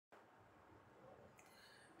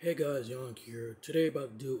Hey guys, Young here. Today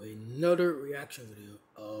about to do another reaction video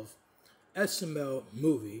of SML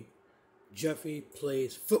movie Jeffy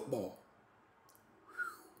Plays Football.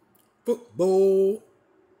 Football.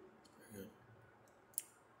 Pretty good.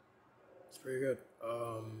 It's pretty good.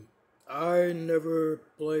 I never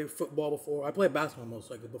played football before. I played basketball most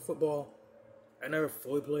likely, but football I never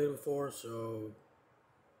fully played before, so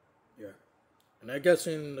yeah. And I'm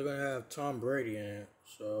guessing they're gonna have Tom Brady in it,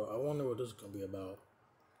 so I wonder what this is gonna be about.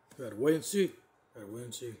 Gotta wait and see. Gotta wait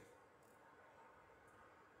and see.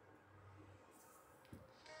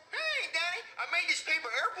 Hey, Daddy, I made this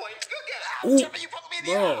paper airplane. Look at it. Ooh, Jeffy, you poked me in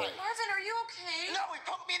the bro. eye. Marvin, are you okay? No, he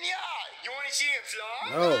poked me in the eye. You want to see him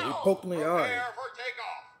fly? No, he poked me in the eye. Prepare for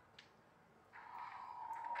takeoff.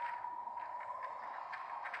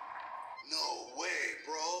 No way,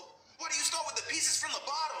 bro. Why do you start with the pieces from the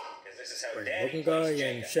bottom? Because this is how Like Daddy Broken Guy plays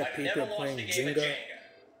and Jenga. Chef I've PEPE never lost playing a game of Jenga.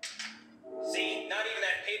 See, not even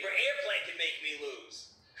that paper airplane can make me lose.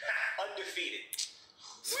 Ha, undefeated.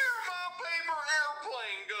 Where my paper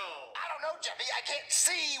airplane go? I don't know, Jeffy. I can't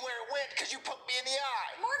see where it went because you poked me in the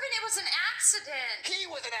eye. Marvin, it was an accident. He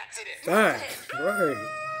was an accident. Back, right.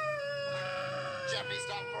 Jeffy,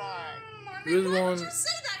 stop crying. You're the Marvin, why one. would you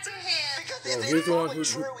say that to him? Because Well, if he's it's the one probably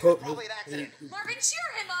who true, it was poked probably an accident. Marvin, cheer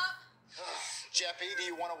him up. Jeffy, do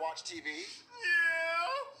you want to watch TV?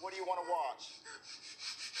 Yeah. What do you want to watch?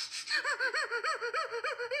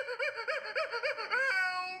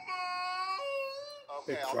 Elmo.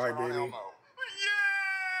 Okay, Big I'll cry turn on baby. Elmo. Yay!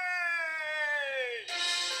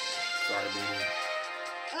 Sorry, baby.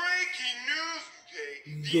 Breaking news today.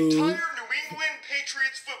 The Boo. entire New England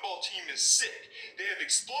Patriots football team is sick. They have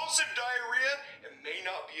explosive diarrhea and may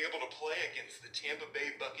not be able to play against the Tampa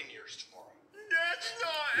Bay Buccaneers tomorrow. That's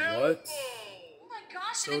not What? Oh my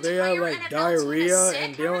gosh, So an they have entire like NFL team is diarrhea sick?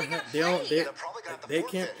 and they How are don't gonna they don't play? They're probably gonna have to they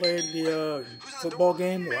can't forfeit. play the football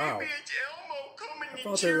game. Wow. Maybe it's Elmo coming I to thought they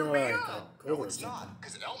were cheer gonna me like up. No, go or it's something. not,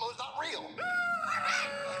 because Elmo's not real.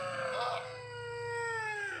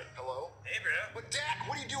 Hello? Hey, bro. But Dak,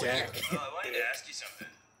 what are you doing Dak. here? I wanted to ask you something.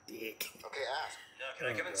 Dick. Okay, ask. No, can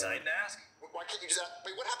I come inside and ask? Why can't you just ask?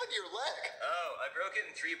 Wait, what happened to your leg? Oh, I broke it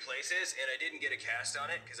in 3 places, and I didn't get a cast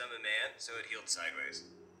on it because I'm a man, so it healed sideways.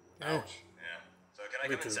 Ouch. Yeah. So can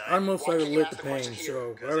I Me come too. inside? I most Why likely can't you lick ask the the question pain, here?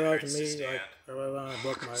 so 'Cause whatever it happened to hurts to me, like stand. whatever I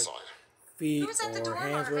broke my Inside. feet Who's at the or door,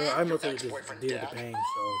 hands, Marvin? whatever, I most likely Ex-boyfriend just deal with the Dak. pain.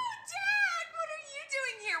 So Dad, what are you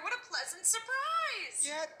doing here? What a pleasant surprise.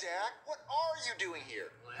 Yeah, Dak, what are you doing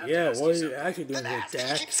here? Well, I have to yeah, ask what are you you something. actually doing Then here, ask. You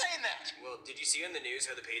Dak? keep saying that. Well, did you see on the news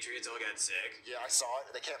how the Patriots all got sick? Yeah, I saw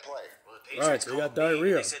it. They can't play. Well, the Right, Patriots they got called me, and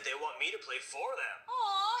diarrhea. They said they want me to play for them.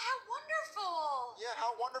 Aw, how wonderful. Yeah,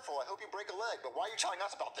 how wonderful. I hope you break a leg. But why are you telling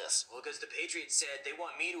us about this? Well, because the Patriots said they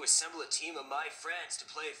want me to assemble a team of my friends to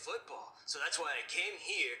play football. So that's why I came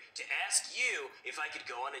here to ask you if I could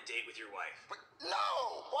go on a date with your wife. But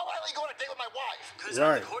no! Why would I let you go on a date with my wife? Because I'm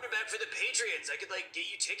Right. the quarterback for the Patriots. I could, like, get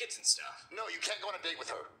you tickets and stuff. No, you can't go on a date with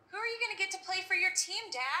her. Who are you going to get to play for your team,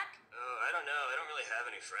 Dak? Oh, I don't know. I don't really have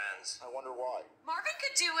any friends. I wonder why. Marvin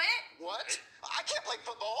could do it. What? I can't play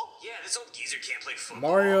football. Yeah, this old geezer can't play football.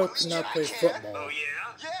 Mario Yeah, cannot I play can. football. Oh,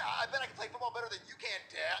 yeah? Yeah, I bet I can play football better than you can,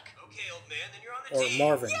 Dak. Okay, old man, then you're on the Or team.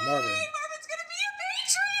 Marvin. Hey, Marvin's going to be a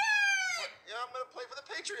Patriot. Yeah, I'm gonna play for the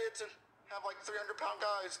Patriots and have like 300-pound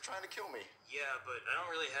guys trying to kill me. Yeah, but I don't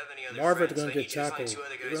really have any other Marvin's friends. gonna so I get need you to find tackled. 2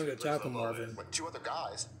 other You're guys gonna who get play tackled, football Marvin. with. What, 2 other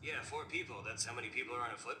guys? Yeah, 4 people. That's how many people are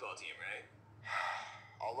on a football team, right?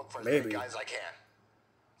 I'll look for as Maybe. many guys as I can.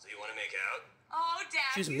 So you want to make out? Oh,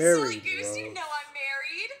 Dad, She's you married, silly goose. bro. You know I'm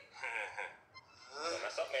married. Don't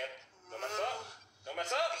mess up, man. Don't mess up. Don't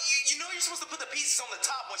mess up. You know you're supposed to put the pieces on the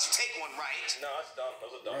top once you take one, right? No, that's dumb.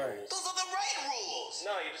 Those are dumb Right. rules. Those are the right rules.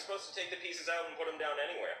 No, you're just supposed to take the pieces out and put them down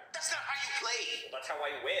anywhere. That's not how you play. Well, that's how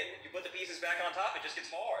I win. You put the pieces back on top, it just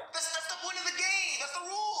gets hard. That's the point of the game. That's the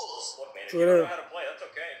rules. Look, man, if Twitter. you don't know how to play, that's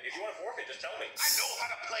okay. If you want to forfeit, just tell me. I know how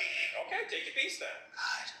to play. Okay, take your piece then.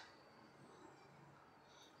 God.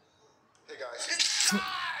 Hey guys. God,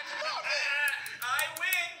 stop it. I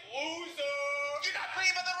win, loser. You're not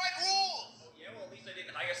playing by the right rules. Yeah, well, at least I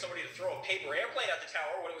didn't hire somebody to throw a paper airplane at the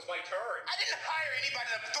tower when it was my turn. I didn't hire anybody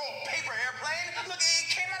to throw a paper airplane. Look, it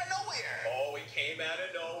came out of nowhere. Oh, it came out of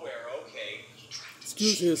nowhere. Okay.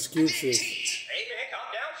 Excuses, excuses. Hey, man, calm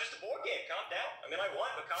down. It's just a board game. Calm down. I mean, I won,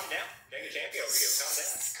 but calm down. Dang the champion over here. Calm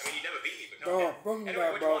down. I mean, you never beat me, but calm Bro, down. broken Anyway,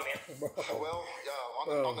 guy, what you bro. want, man? Well,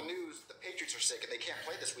 on the news, the Patriots are sick and they can't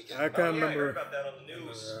play this weekend. I Oh, can't yeah, I heard remember. about that on the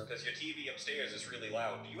news because your TV upstairs is really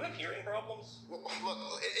loud. Do you have hearing problems? Well,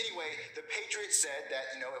 look, anyway, the Patriots said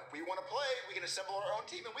that, if we want to play, we can assemble our own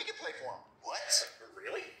team and we can play for them. What?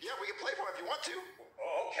 Really? Yeah, we can play for them if you want to.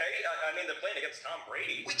 Oh, okay. I mean, they're playing against Tom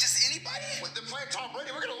Brady. Wait, just anybody? When they're playing Tom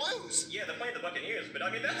Brady, we're gonna lose. Yeah, they're playing the Buccaneers, but I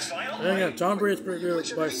mean, that's fine. I'll And yeah, play. Tom Brady's pretty good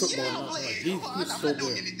by football. Yeah, Not play. like Come on, he's I'm so not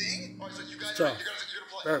doing good. anything. All right, so you guys Tough. you're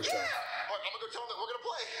gonna play. Very Yeah. tough. All right, I'm gonna go tell them that we're gonna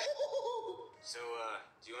play. So,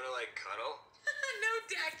 do you want to, like, cuddle? No,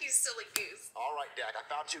 Dak, you silly goose. All right, Dad, I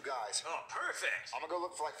found 2 guys. Oh, perfect. I'm gonna go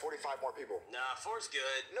look for like 45 more people. Nah, 4's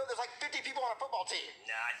good. No, there's like 50 people on a football team.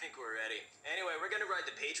 Nah, I think we're ready. Anyway, we're gonna ride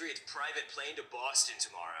the Patriots' private plane to Boston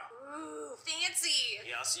tomorrow. Ooh, fancy.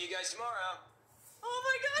 Yeah, I'll see you guys tomorrow. Oh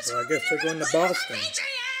my gosh, So I we're guess they're gonna going to play for the Boston.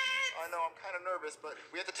 Patriots! I know, I'm kind of nervous, but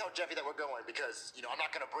we have to tell Jeffy that we're going because, you know, I'm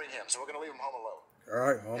not gonna bring him, so we're gonna leave him home alone. All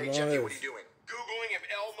right, home Hey, on Jeffy, this. what are you doing? Googling if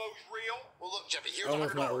Elmo's real? Well, look, Jeffy, here's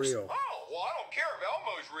Elmo's $100. not real. Oh, well, I don't care if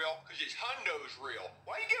Elmo's real, because his hundo's real.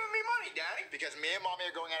 Why are you giving me money, Daddy? Because me and Mommy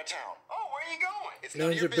are going out of town. Oh, where are you going? It's None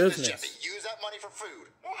none of of your your business, business. Jeffy. Use that money for food.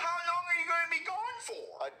 Well, how long are you going to be gone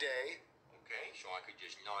for? A day. Okay, so I could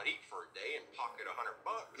just not eat for a day and pocket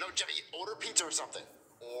 $100. No, Jeffy, order pizza or something.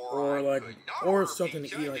 Or I like, could not or order something to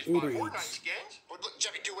pizza eat and like just buy Uber Fortnite Eats. skins. But look,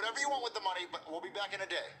 Jeffy, do whatever you want with the money, but we'll be back in a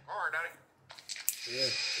day. All right, Daddy. Yeah.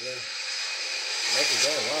 Lucky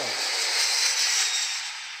go, wow.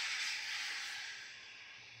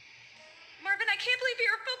 Marvin, I can't believe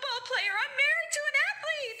you're a football player. I'm married to an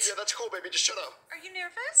athlete. Yeah, that's cool, baby. Just shut up. Are you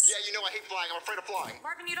nervous? Yeah, you know I hate flying. I'm afraid of flying.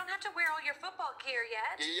 Marvin, you don't have to wear all your football gear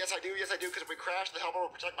yet. Yes, I do. Yes, I do. Because if we crash, the helmet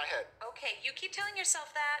will protect my head. Okay, you keep telling yourself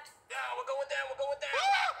that. Yeah, we're going down, we're going down.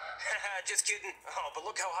 Just kidding. Oh, but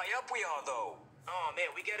look how high up we are, though. Oh, man,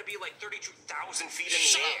 we gotta be like 32,000 feet in the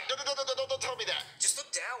Shut air. up! No, don't tell me that. Just look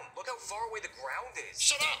down. Look how far away the ground is.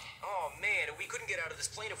 Shut up! Oh, man, we couldn't get out of this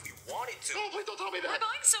plane if we wanted to. No, please don't tell me We're that.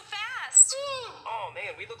 going so fast. Oh,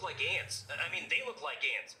 man, we look like ants. I mean, they look like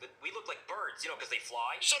ants, but we look like birds, you know, because they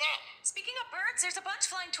fly. Shut up! Speaking of birds, there's a bunch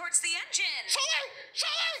flying towards the engine. Sully!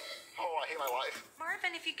 Oh, I hate my life.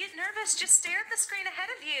 Marvin, if you get nervous, just stare at the screen ahead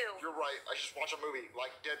of you. You're right. I should watch a movie like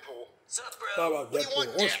Deadpool. Sup, How bro? about What do you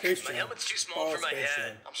Deadpool want, or Jack? Space My Jam? helmet's too small Or for my Space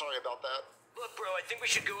head. Jam. I'm sorry about that. Look, bro, I think we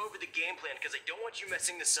should go over the game plan because I don't want you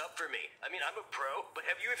messing this up for me. I mean, I'm a pro, but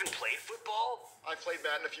have you even played football? I've played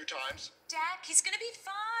Madden a few times. Dak, he's gonna be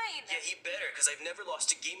fine. Yeah, he better, because I've never lost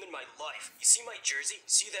a game in my life. You see my jersey?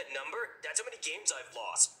 See that number? That's how many games I've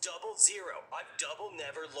lost. 0-0. I've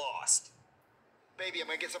never lost. Baby,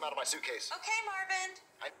 I'm gonna get some out of my suitcase. Okay, Marvin.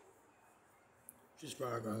 She's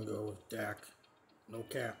probably gonna go with Dak. No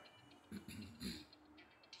cap.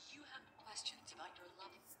 Do you have questions about your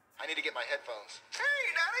love? I need to get my headphones. Hey,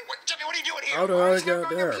 Daddy. What, Jeffy, what are you doing here? How the hell I you got snuck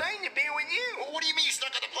on the there? plane to be with you. Well, what do you mean you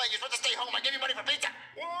snuck on the plane? You're supposed to stay home. I gave you money for pizza.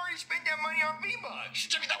 Well, I already spent that money on V-Bucks.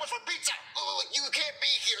 Jeffy, that was for pizza. Look, you can't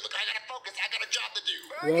be here. Look, I gotta focus. I got a job to do.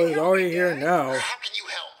 Well, he's already here now. How can you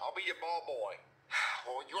help? I'll be your ball boy.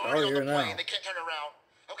 Well, you're already on here the plane. now. They can't turn around.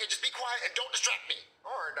 Okay, just be quiet and don't distract me.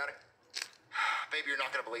 All right, Daddy. Baby, you're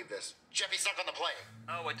not gonna believe this. Jeffy snuck on the plane.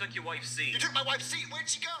 Oh, I took your wife's You seat. took my wife's seat. Where'd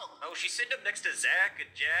she go? Oh, she's sitting up next to Zach or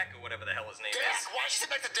Jack or whatever the hell his name is. Dak. Why is she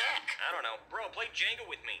sitting next to Dak? I don't know. Bro, play Jenga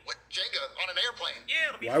with me. What, Jenga on an airplane?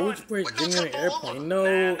 Yeah, it'll be Why fun. would you play What, Jenga on an don't fall over. airplane? No,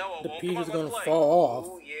 Nah, the won't. piece Come is on, gonna let's play. fall off.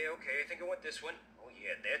 Oh, yeah, okay. I think I want this one. Oh,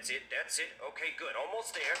 yeah, that's it. Okay, good.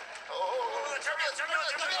 Almost there. Oh, Turn me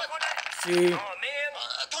on. See, Oh, man.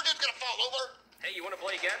 I told you it's gonna fall over. Hey, you want to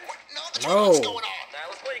play again? No, the No. tournament's going on. Nah,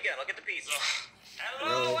 let's play again. I'll get the pieces.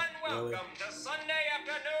 Hello Really? and welcome to Sunday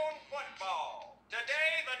afternoon football.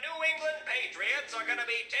 Today, the New England Patriots are going to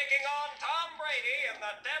be taking on Tom Brady and the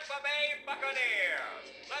Tampa Bay Buccaneers.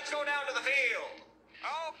 Let's go down to the field.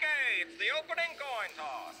 Okay, it's the opening coin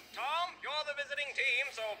toss. Tom, you're the visiting team,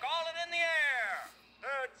 so call it in the air.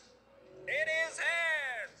 Heads. It is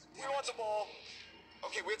heads. We want the ball.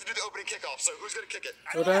 Okay, we have to do the opening kickoff, so who's gonna kick it?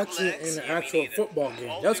 so that's it in an actual football game.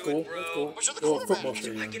 That's cool. That's cool. But you're the Or a quarterback. football I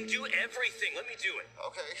stadium. can do everything. Let me do it.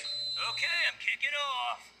 Okay. Okay, I'm kicking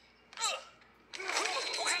off.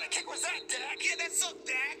 What kind of kick was that, Dak? Yeah, that sucked,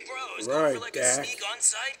 Dak. Bro, it was Right, going for like Dak. a sneak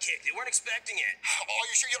onside kick. They weren't expecting it. Oh,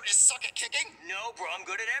 you sure you don't just suck at kicking? No, bro, I'm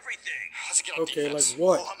good at everything. Let's get on Okay, defense. like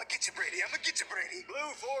what? Oh, I'm gonna get you, Brady.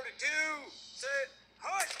 Blue 42. Set.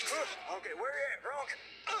 Hut. Okay, where you at, Gronk?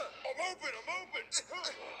 I'm open.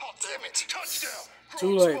 Oh, damn it. Touchdown.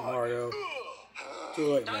 Too late, Mario. Too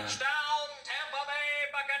late, man. Touchdown, Tampa Bay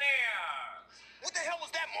Buccaneers. What the hell was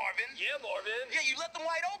that, Marvin? Yeah, Marvin. Yeah, you left them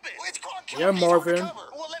wide open. Well, it's Gronk. Yeah, Marvin.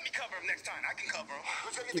 Well, let me cover him next time. I can cover him.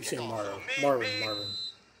 Who's gonna get Keep the saying kickoff? Mario. Marvin.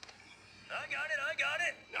 I got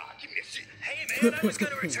it. Nah, give me a seat. Hey, man, I was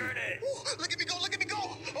going to return it. Ooh, look at me go.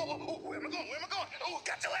 Oh, where am I going? Oh,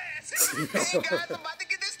 got your ass. Hey, guys, I'm about to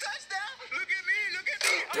get this touchdown. Look at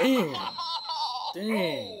me. Damn. Oh,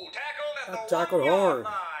 Dang. Tackled at That the tackled 1 yard hard.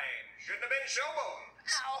 line. Shouldn't have been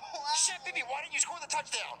showboating. Shit, baby, why didn't you score the touchdown?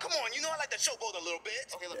 showboat a little bit.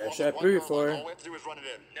 Okay, look, Yeah, walk shot one three yard for line. you. All we have to do is run it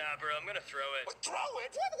in. Nah, bro, I'm gonna throw it. What, throw it?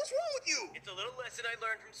 What's wrong with you? It's a little lesson I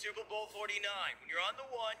learned from Super Bowl 49. When you're on the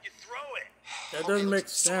one, you throw it. That doesn't make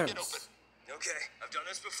swing it sense. open. Okay, I've done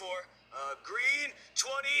this before. Green,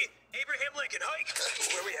 20, Abraham Lincoln, hike.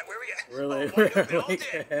 Where we at? Where we at? Really? Oh, wide open, all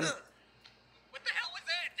Lincoln. dead. What the hell was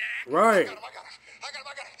that, Dak? Right. I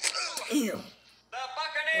got it. Damn. The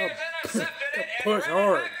Buccaneers intercepted it and Push ran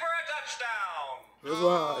hard. it back for a touchdown. This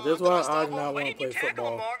is why I do not Why want to didn't play you tackle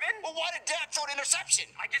football. Marvin? Well, why did Dad throw an interception?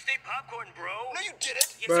 I just ate popcorn, bro. No, you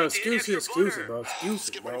didn't. Yes, Bro, I did. excuses, Extra excuses, butter. bro. Excuses,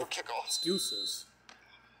 Get ready bro. for kickoff. Excuses.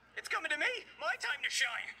 It's coming to me. My time to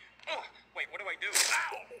shine. Oh, wait, what do I do?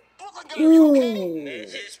 Ow! Brooklyn, are you okay? Ooh.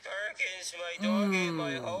 Mrs. Perkins, my dog ate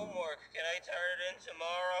my homework. Can I turn it in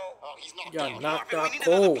tomorrow? Oh, he's knocked You got out. knocked Marvin, out we need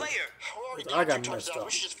another cold. player. We're already I got down 2 messed touchdowns. up.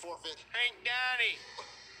 We should just forfeit. Hey, Daddy.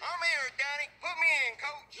 I'm here, Daddy. Put me in,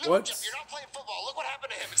 coach. No, What? Jeff, you're not playing football. Look what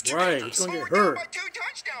happened to him. It's too Right, dangerous. he's gonna get We're hurt. down by 2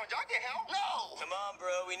 touchdowns. I can help. No. Come on,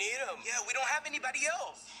 bro. We need him. Yeah, we don't have anybody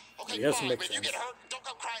else. Okay, Yeah, fine, that but makes if you get sense. hurt, don't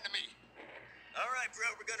come crying to me. All right, bro.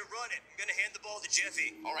 We're gonna run it. I'm gonna hand the ball to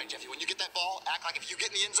Jeffy. All right, Jeffy, when you get that ball, act like if you get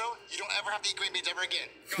in the end zone, you don't ever have to eat green beans ever again.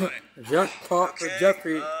 Got it. Jackpot for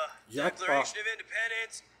Jeffy. Jackpot. Declaration of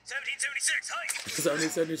Independence, 1776. Hike.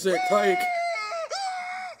 70-76 hike.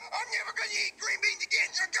 I'm never gonna eat green beans again.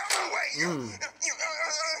 You're going away.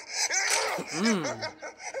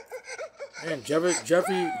 Man, Jeffy's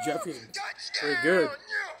pretty good.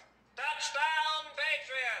 Touchdown,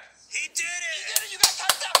 Patriots. He did it. You got a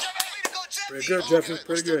touchdown, Jeffy. Way to go, Jeffy. Pretty good, Oh, Jeffy. We're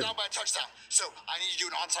Pretty still good. down by a touchdown. So I need you to do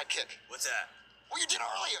an onside kick. What's that? Well, you did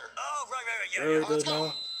earlier. Oh, right. Yeah. Really yeah. good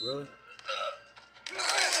now? Really?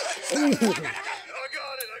 I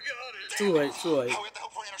got it. Too late. Oh, we have to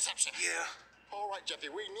hope for an interception. Yeah. All right, Jeffy,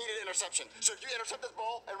 we need an interception. So if you intercept this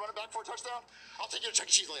ball and run it back for a touchdown, I'll take you to Chuck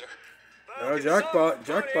E. Cheese later. Oh, jackpot.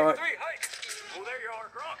 Jackpot. 3, hike. Oh, there you are,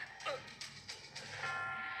 Gronk.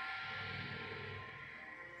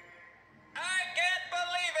 I can't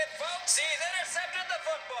believe it, folks. He's intercepted the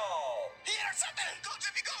football. He intercepted it. Go,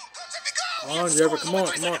 Jeffy, go. Go, Jeffy, go. Come on, Jeffy. Come on.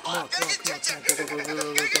 Come on. Come on. Come on.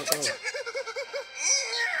 Come on.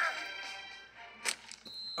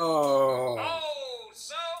 Oh. Oh,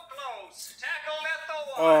 so close. Tackled at the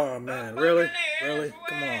Oh, one. man. The Really? Buccaneers Really?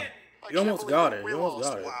 Come on. win. You almost got it. We You almost lost.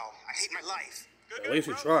 got it. Wow. I hate my life. At least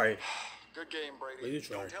you tried. Good game, At Brady. least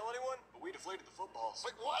you tried. Tell anyone, but we deflated the footballs.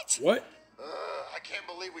 Wait, what? What? I can't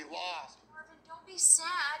believe we lost. Marvin, don't be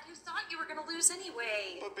sad. You thought you were going to lose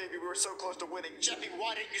anyway. But baby, we were so close to winning. Jeffy,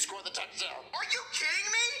 why didn't you score the touchdown? Are you kidding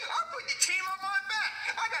me? I put the team on my back.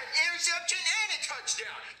 I got an interception and a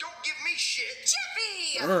touchdown. Don't give me shit.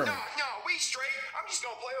 Jeffy! Burn. No, we straight. I'm just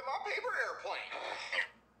gonna play with my paper airplane.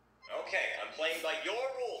 Okay, I'm playing by your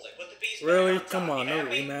rules. I put the piece Really? back on top. Come on, You no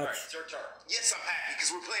happy? rematch. All right, it's your turn. Yes, I'm happy because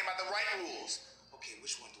we're playing by the right rules. Okay,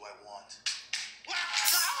 which one do I want?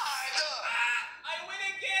 I win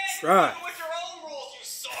again. Trash. You with your own rules, you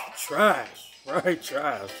suck. Trash. Right,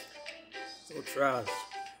 trash. So trash.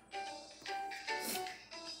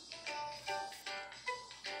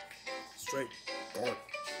 Straight dark.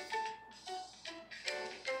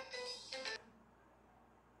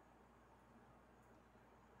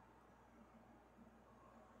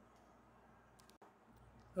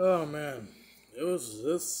 Oh man, it was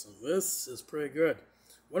this is pretty good.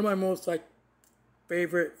 One of my most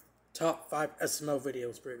favorite top 5 SML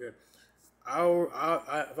videos. Pretty good.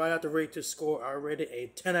 If I had to rate this score, I would rate it a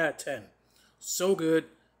 10 out of 10. So good,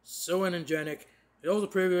 so energetic. It was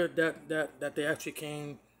pretty good that they actually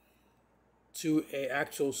came to a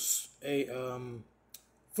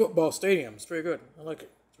football stadium. It's pretty good. I like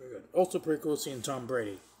it. It's pretty good. Also pretty cool seeing Tom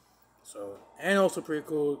Brady. So, and also pretty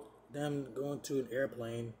cool them going to an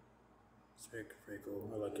airplane. It's pretty cool.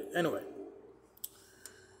 I like it. Anyway,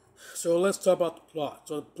 so let's talk about the plot.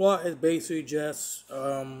 So the plot is basically just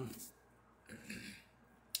so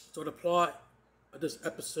the plot of this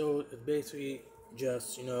episode is basically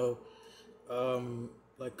just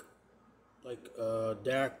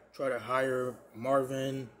Dak try to hire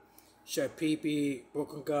Marvin, Chef PEPE,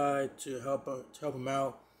 Brooklyn guy to help him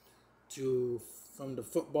out from the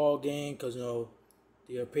football game because the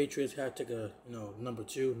Patriots had to take a number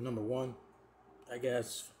 1, I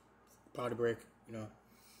guess, potty break,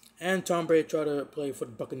 and Tom Brady tried to play for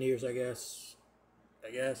the Buccaneers, I guess,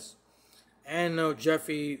 and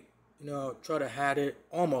Jeffy, tried to had it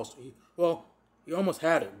almost. He almost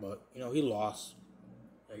had it, but he lost,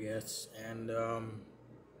 I guess, and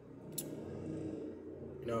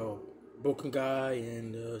Broken Guy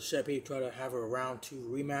and Chevy try to have a round 2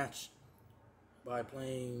 rematch by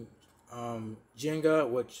playing Jenga,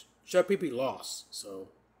 which Chef PEPE lost, so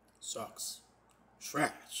sucks,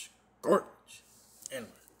 trash. garbage. Anyway,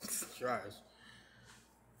 tries.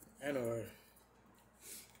 Anyway.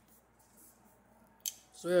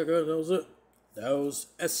 So yeah, guys, that was it. That was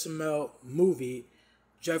SML movie.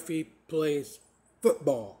 Jeffy plays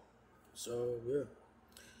football. So yeah.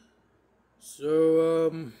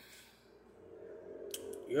 So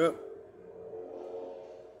yep.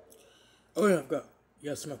 Oh yeah, I've got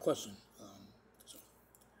my question. So,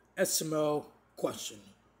 SML question: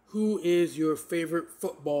 who is your favorite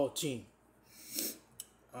football team?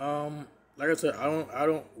 Like I said, I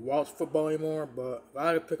don't watch football anymore. But if I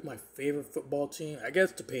had to pick my favorite football team, I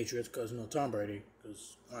guess the Patriots, because Tom Brady.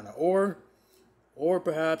 Because I don't know, or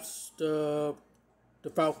perhaps the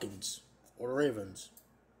Falcons, or the Ravens,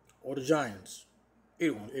 or the Giants.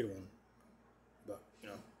 Either one. But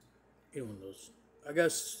either one of those. I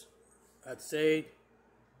guess I'd say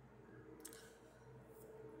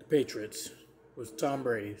the Patriots with Tom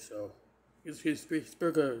Brady. So he's pretty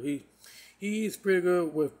good. He's pretty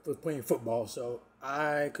good with playing football. So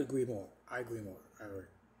I could agree more. I agree.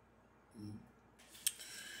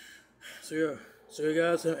 So yeah. So you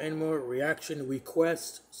guys have any more reaction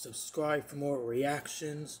requests? Subscribe for more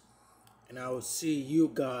reactions. And I will see you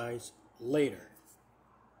guys later.